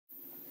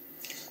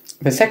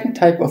The second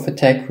type of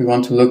attack we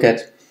want to look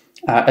at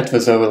are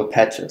adversarial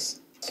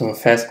patches. So a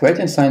fast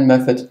gradient sign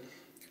method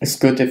is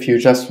good if you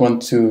just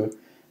want to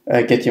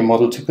get your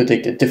model to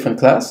predict a different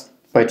class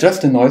by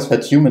just a noise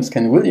that humans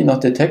can really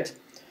not detect.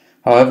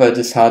 However, it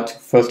is hard to,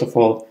 first of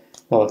all,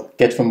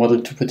 get the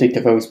model to predict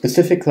a very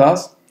specific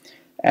class,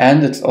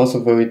 and it's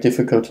also very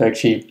difficult to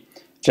actually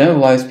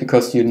generalize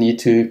because you need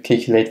to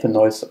calculate the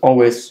noise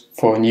always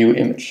for a new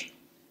image.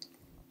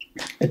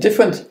 A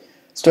different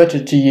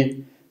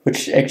strategy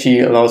which actually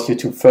allows you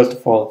to, first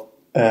of all,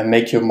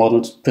 make your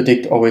model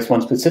predict always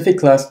one specific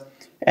class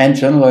and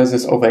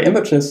generalizes over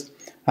images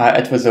are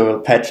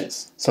adversarial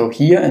patches. So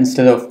here,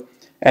 instead of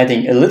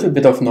adding a little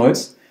bit of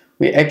noise,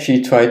 we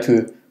actually try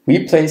to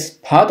replace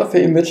part of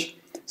the image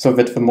so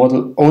that the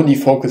model only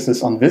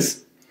focuses on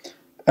this.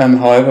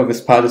 However,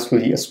 this part is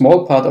really a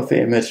small part of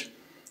the image,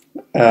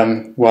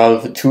 while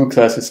the true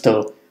class is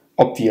still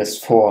obvious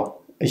for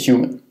a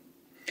human.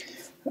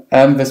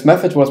 This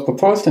method was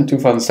proposed in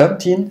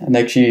 2017, and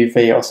actually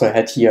they also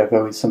had here a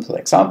very simple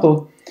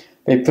example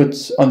they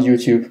put on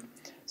YouTube.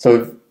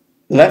 So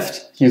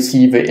left you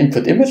see the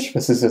input image.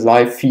 This is a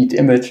live feed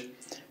image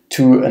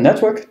to a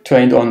network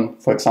trained on,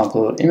 for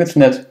example,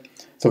 ImageNet.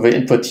 So the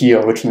input here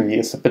originally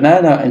is a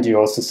banana, and you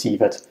also see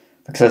that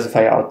the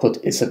classifier output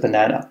is a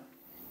banana.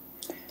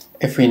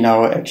 If we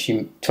now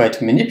actually try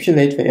to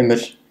manipulate the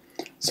image,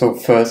 so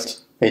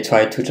first they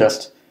try to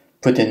just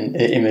put in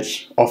an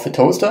image of a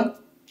toaster.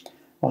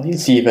 Well, you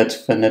see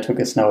that the network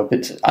is now a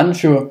bit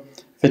unsure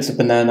if it's a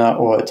banana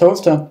or a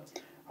toaster.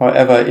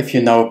 However, if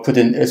you now put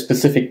in a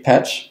specific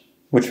patch,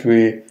 which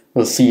we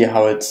will see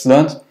how it's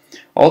learned,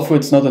 although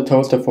it's not a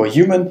toaster for a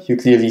human, you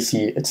clearly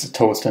see it's a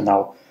toaster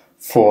now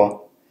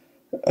for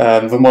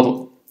the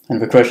model.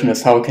 And the question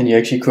is, how can you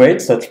actually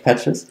create such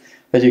patches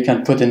that you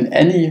can put in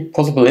any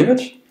possible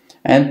image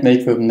and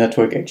make the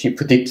network actually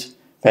predict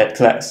that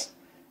class?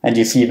 And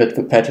you see that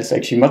the patch is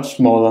actually much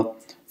smaller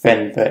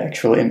than the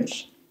actual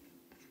image.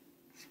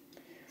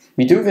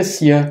 We do this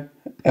here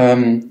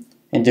in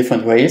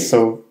different ways.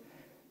 So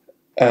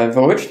the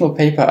original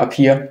paper up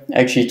here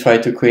actually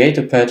tried to create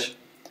a patch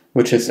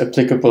which is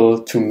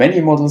applicable to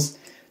many models,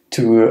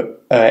 to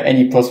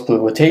any possible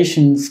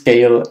rotation,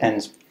 scale,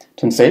 and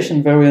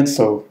translation variance.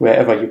 So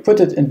wherever you put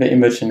it in the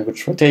image, in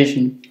which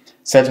rotation,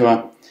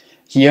 etc.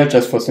 Here,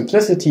 just for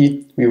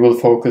simplicity, we will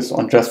focus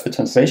on just the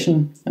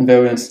translation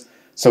invariance.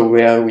 So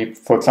where we,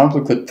 for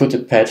example, could put a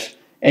patch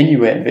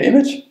anywhere in the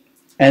image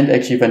and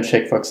actually then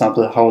check, for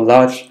example, how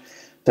large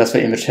does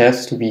the image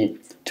has to be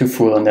to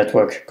fool a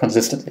network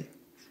consistently.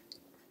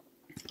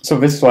 So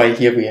this is why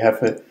here we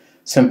have a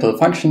simple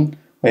function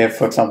where,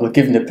 for example,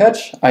 given a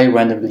patch, I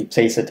randomly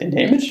place it in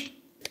the image.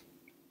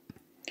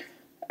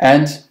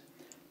 And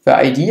the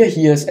idea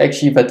here is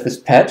actually that this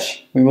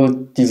patch we will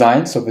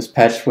design, so this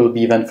patch will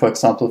be then, for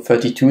example,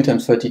 32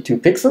 times 32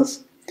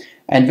 pixels.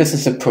 And this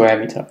is a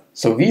parameter.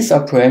 So these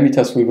are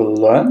parameters we will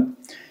learn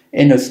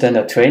in a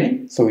standard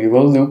training. So we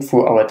will loop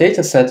through our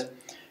data set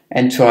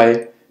and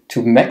try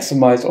to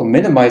maximize or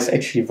minimize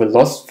actually the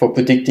loss for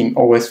predicting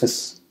always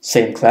this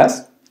same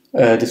class,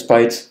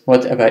 despite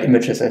whatever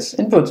images as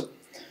input.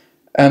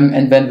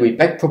 And then we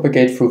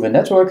backpropagate through the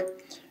network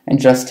and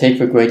just take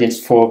the gradients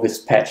for this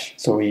patch.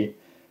 So we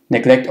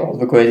neglect all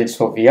the gradients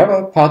for the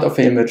other part of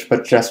the image,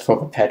 but just for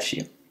the patch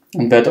here.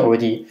 And that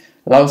already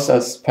allows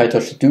us,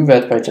 PyTorch, to do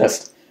that by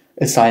just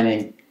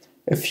assigning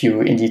a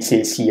few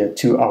indices here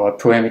to our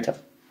parameter.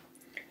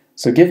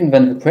 So given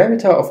then the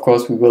parameter, of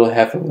course, we will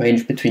have a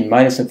range between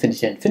minus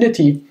infinity and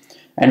infinity,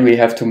 and we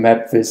have to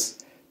map this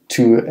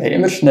to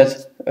an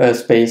ImageNet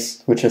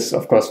space, which is,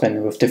 of course,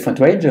 then with different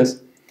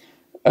ranges,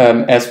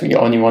 as we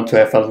only want to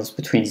have values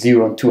between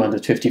 0 and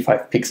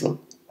 255 pixel,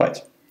 right?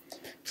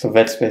 So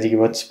that's basically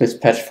what this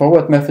patch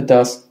forward method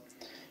does.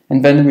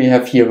 And then we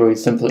have here a very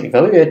simple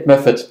evaluate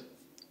method.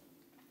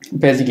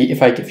 Basically,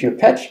 if I give you a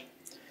patch,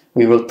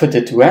 we will put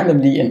it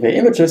randomly in the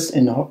images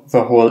in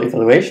the whole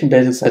evaluation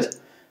dataset.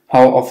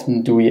 How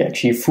often do we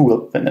actually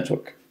fool the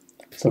network?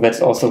 So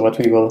that's also what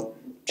we will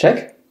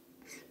check.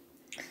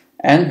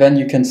 And then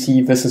you can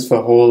see this is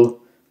the whole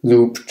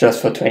loop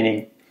just for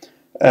training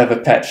the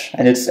patch.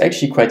 And it's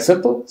actually quite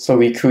simple. So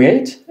we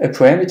create a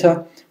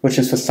parameter which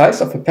is the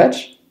size of a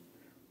patch.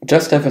 We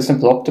just have a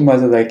simple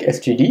optimizer like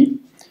SGD.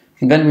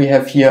 And then we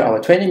have here our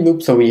training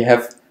loop. So we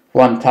have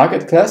one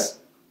target class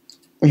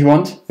we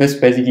want. This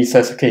basically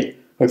says, okay,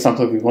 for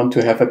example, we want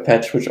to have a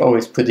patch which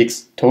always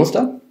predicts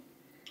toaster.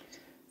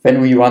 When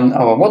we run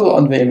our model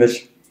on the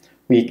image,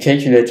 we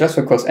calculate just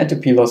the cross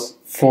entropy loss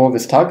for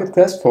this target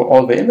class for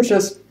all the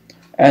images,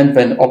 and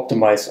then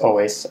optimize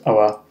always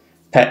our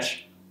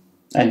patch.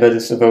 And that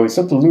is a very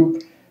simple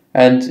loop,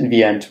 and in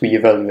the end we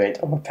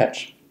evaluate our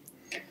patch.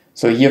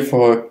 So here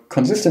for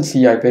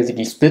consistency, I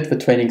basically split the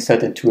training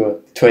set into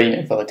a train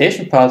and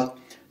validation part,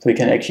 so we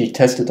can actually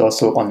test it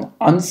also on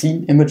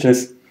unseen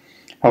images.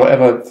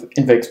 However,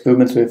 in the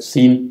experiments we have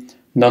seen,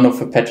 none of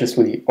the patches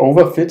really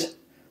overfit,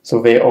 so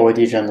they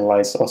already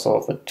generalize also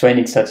of the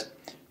training set.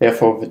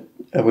 Therefore,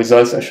 the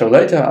results I show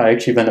later are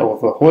actually then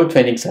over the whole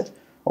training set,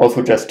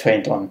 also just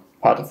trained on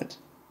part of it.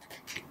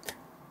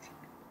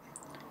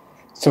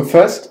 So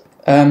first,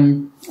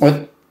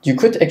 what you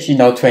could actually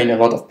now train a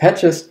lot of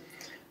patches.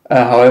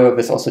 However,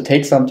 this also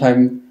takes some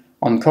time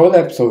on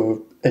Colab.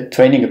 So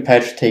training a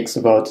patch takes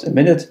about a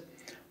minute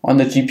on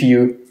the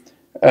GPU.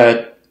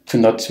 To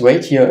not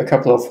wait here a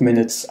couple of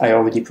minutes, I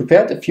already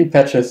prepared a few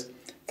patches.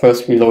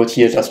 First, we load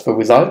here just the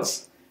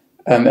results,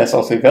 as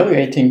also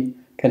evaluating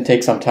can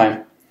take some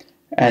time.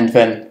 And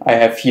then I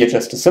have here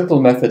just a simple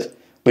method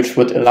which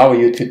would allow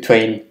you to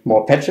train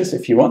more patches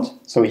if you want.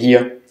 So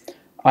here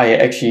I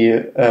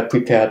actually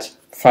prepared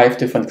 5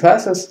 different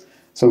classes.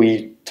 So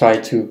we try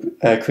to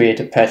create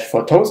a patch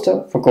for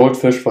toaster, for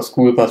goldfish, for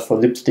school bus, for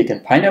lipstick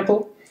and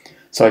pineapple.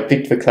 So I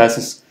picked the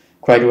classes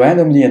quite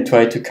randomly and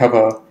tried to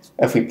cover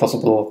every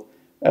possible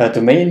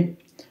domain.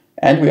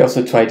 And we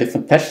also try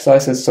different patch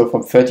sizes, so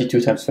from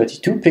 32 x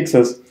 32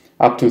 pixels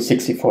up to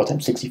 64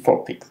 x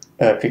 64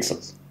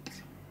 pixels.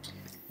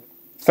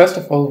 First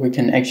of all, we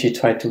can actually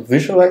try to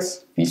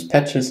visualize these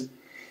patches,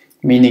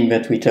 meaning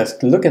that we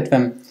just look at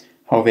them,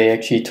 how they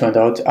actually turned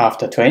out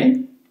after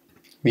training.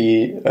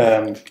 We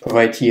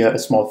provide here a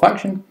small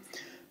function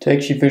to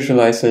actually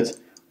visualize it.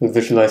 We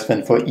visualize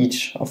them for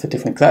each of the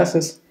different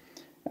classes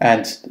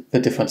and the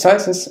different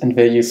sizes, and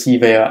there you see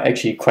they are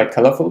actually quite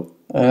colorful.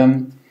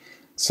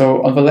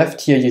 So on the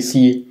left here you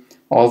see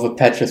all the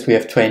patches we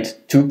have trained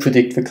to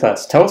predict the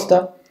class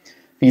toaster.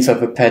 These are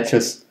the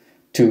patches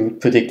to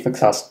predict the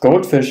class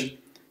goldfish.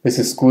 This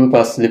is school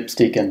bus,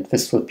 lipstick, and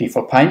this would be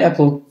for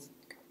pineapple.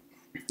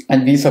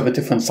 And these are the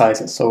different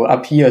sizes. So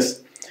up here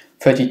is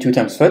 32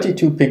 x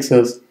 32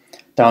 pixels,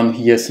 down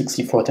here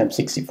 64 x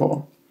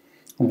 64.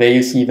 And there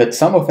you see that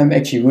some of them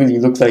actually really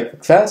look like the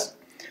class.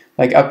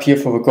 Like up here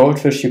for the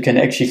goldfish, you can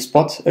actually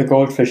spot a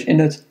goldfish in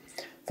it.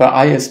 The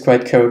eye is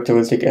quite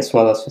characteristic, as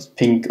well as this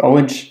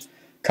pink-orange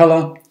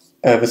color.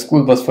 The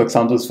school bus, for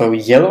example, is very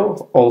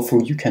yellow, although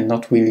you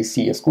cannot really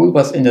see a school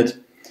bus in it.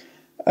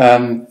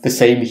 The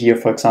same here,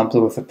 for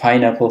example, with the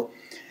pineapple.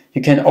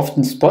 You can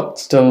often spot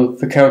still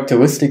the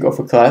characteristic of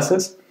the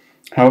classes.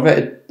 However,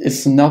 it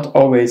is not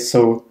always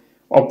so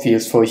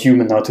obvious for a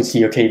human now to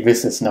see, okay,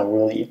 this is now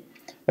really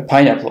a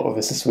pineapple or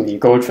this is really a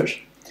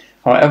goldfish.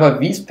 However,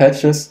 these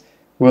patches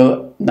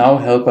will now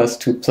help us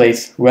to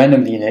place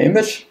randomly in an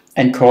image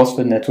and cause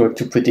the network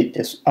to predict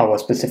our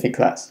specific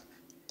class.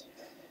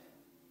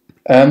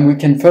 We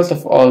can first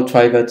of all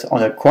try that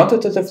on a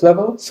quantitative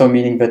level, so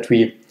meaning that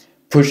we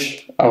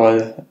push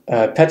our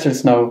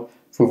patches now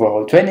through the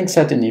whole training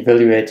set and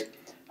evaluate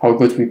how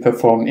good we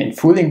perform in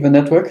fooling the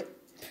network.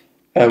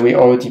 We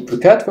already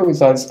prepared the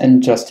results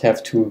and just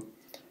have to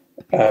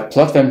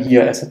plot them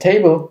here as a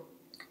table.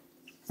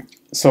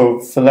 So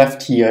the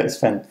left here is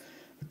then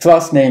the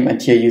class name,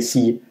 and here you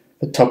see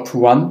the top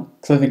 1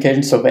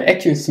 classification, so the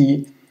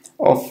accuracy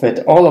of that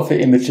all of the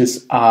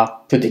images are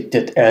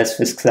predicted as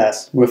this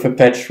class with a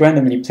patch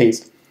randomly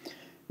placed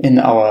in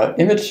our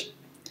image.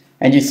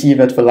 And you see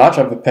that the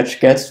larger the patch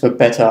gets, the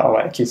better our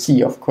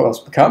accuracy of course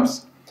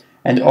becomes.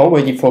 And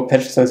already for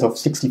patch size of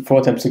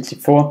 64 x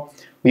 64,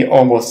 we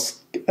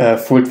almost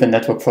fooled the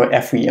network for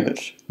every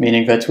image,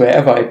 meaning that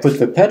wherever I put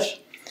the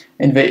patch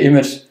in the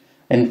image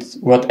and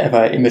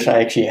whatever image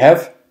I actually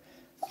have,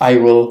 I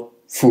will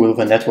fool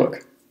the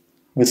network.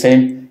 The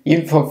same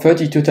even for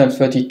 32 x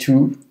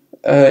 32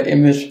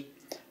 image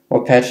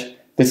or patch.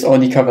 This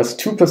only covers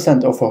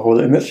 2% of a whole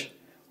image.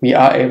 We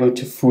are able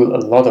to fool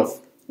a lot of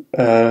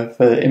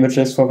the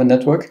images for the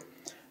network.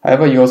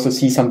 However, you also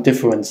see some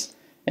difference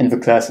in the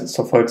classes.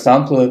 So for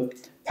example,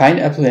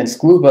 pineapple and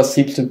school bus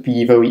seems to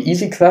be very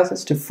easy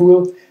classes to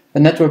fool the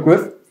network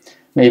with.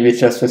 Maybe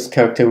just this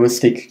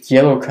characteristic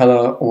yellow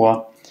color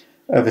or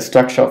the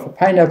structure of a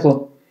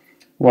pineapple,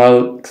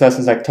 while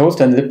classes like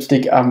toaster and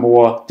lipstick are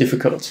more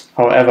difficult.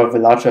 However, the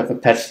larger the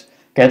patch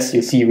gets,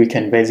 you see we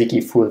can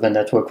basically fool the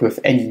network with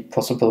any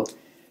possible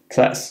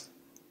class.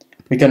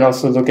 We can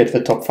also look at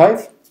the top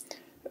 5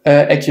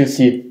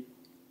 accuracy,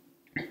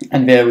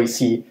 and there we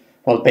see,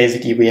 well,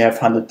 basically we have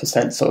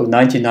 100%, so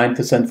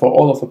 99% for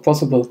all of the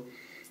possible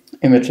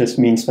images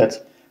means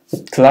that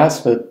the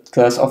class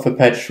of the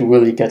patch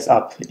really gets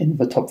up in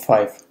the top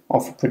 5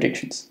 of the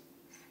predictions.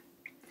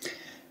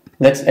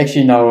 Let's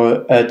actually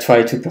now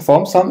try to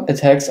perform some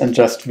attacks and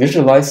just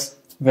visualize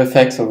the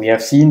effects. So we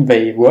have seen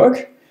they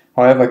work.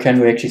 However, can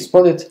we actually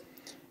spot it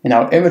in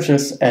our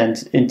images?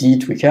 And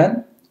indeed we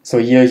can. So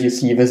here you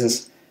see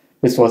this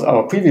was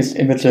our previous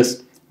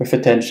images with a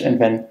tench, and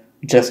then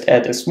we just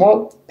add a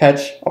small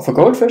patch of a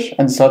goldfish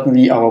and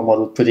suddenly our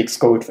model predicts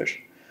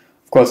goldfish.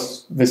 Of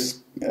course, this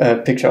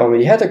picture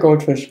already had a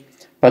goldfish,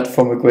 but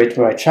from a great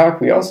white shark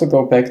we also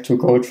go back to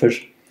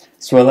goldfish,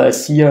 as well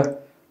as here,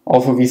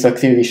 although these are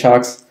clearly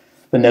sharks,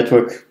 the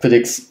network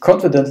predicts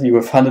confidently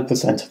with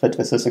 100% that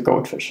this is a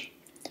goldfish.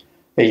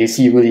 There you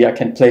see really I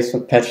can place the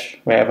patch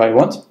wherever I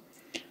want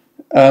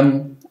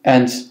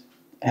and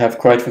have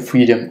quite the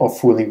freedom of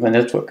fooling the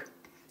network.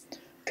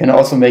 Can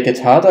also make it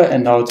harder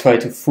and now try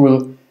to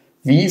fool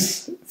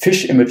these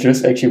fish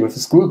images actually with a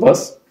school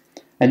bus.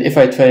 And if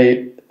I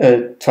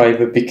try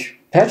the big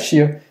patch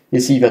here,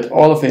 you see that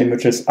all of the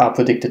images are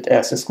predicted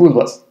as a school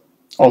bus.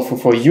 Also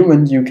for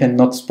human, you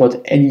cannot spot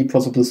any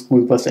possible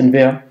school bus in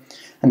there.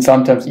 and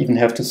sometimes even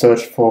have to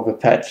search for the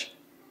patch.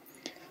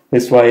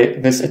 This is why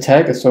this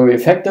attack is very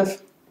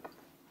effective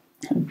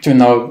to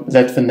now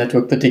let the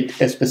network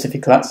predict a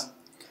specific class.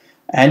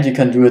 And you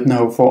can do it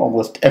now for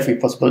almost every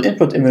possible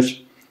input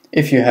image.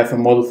 If you have a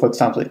model, for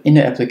example, in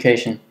an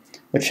application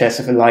which has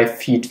a live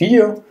feed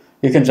video,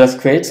 you can just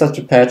create such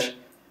a patch,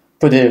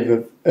 put it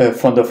in the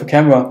front of a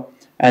camera,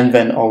 and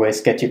then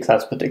always get your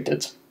class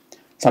predicted.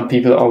 Some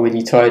people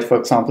already tried, for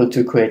example,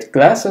 to create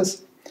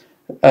glasses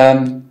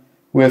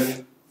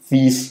with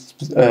these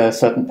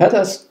certain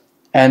patterns,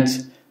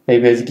 and they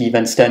basically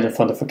then stand in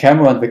front of a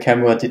camera, and the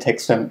camera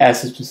detects them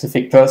as a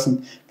specific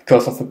person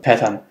because of the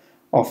pattern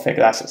of their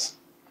glasses.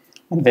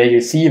 And there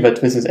you see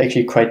that this is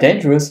actually quite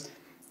dangerous,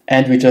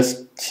 and we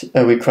just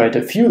required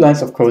a few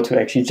lines of code to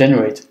actually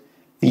generate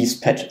these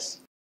patches.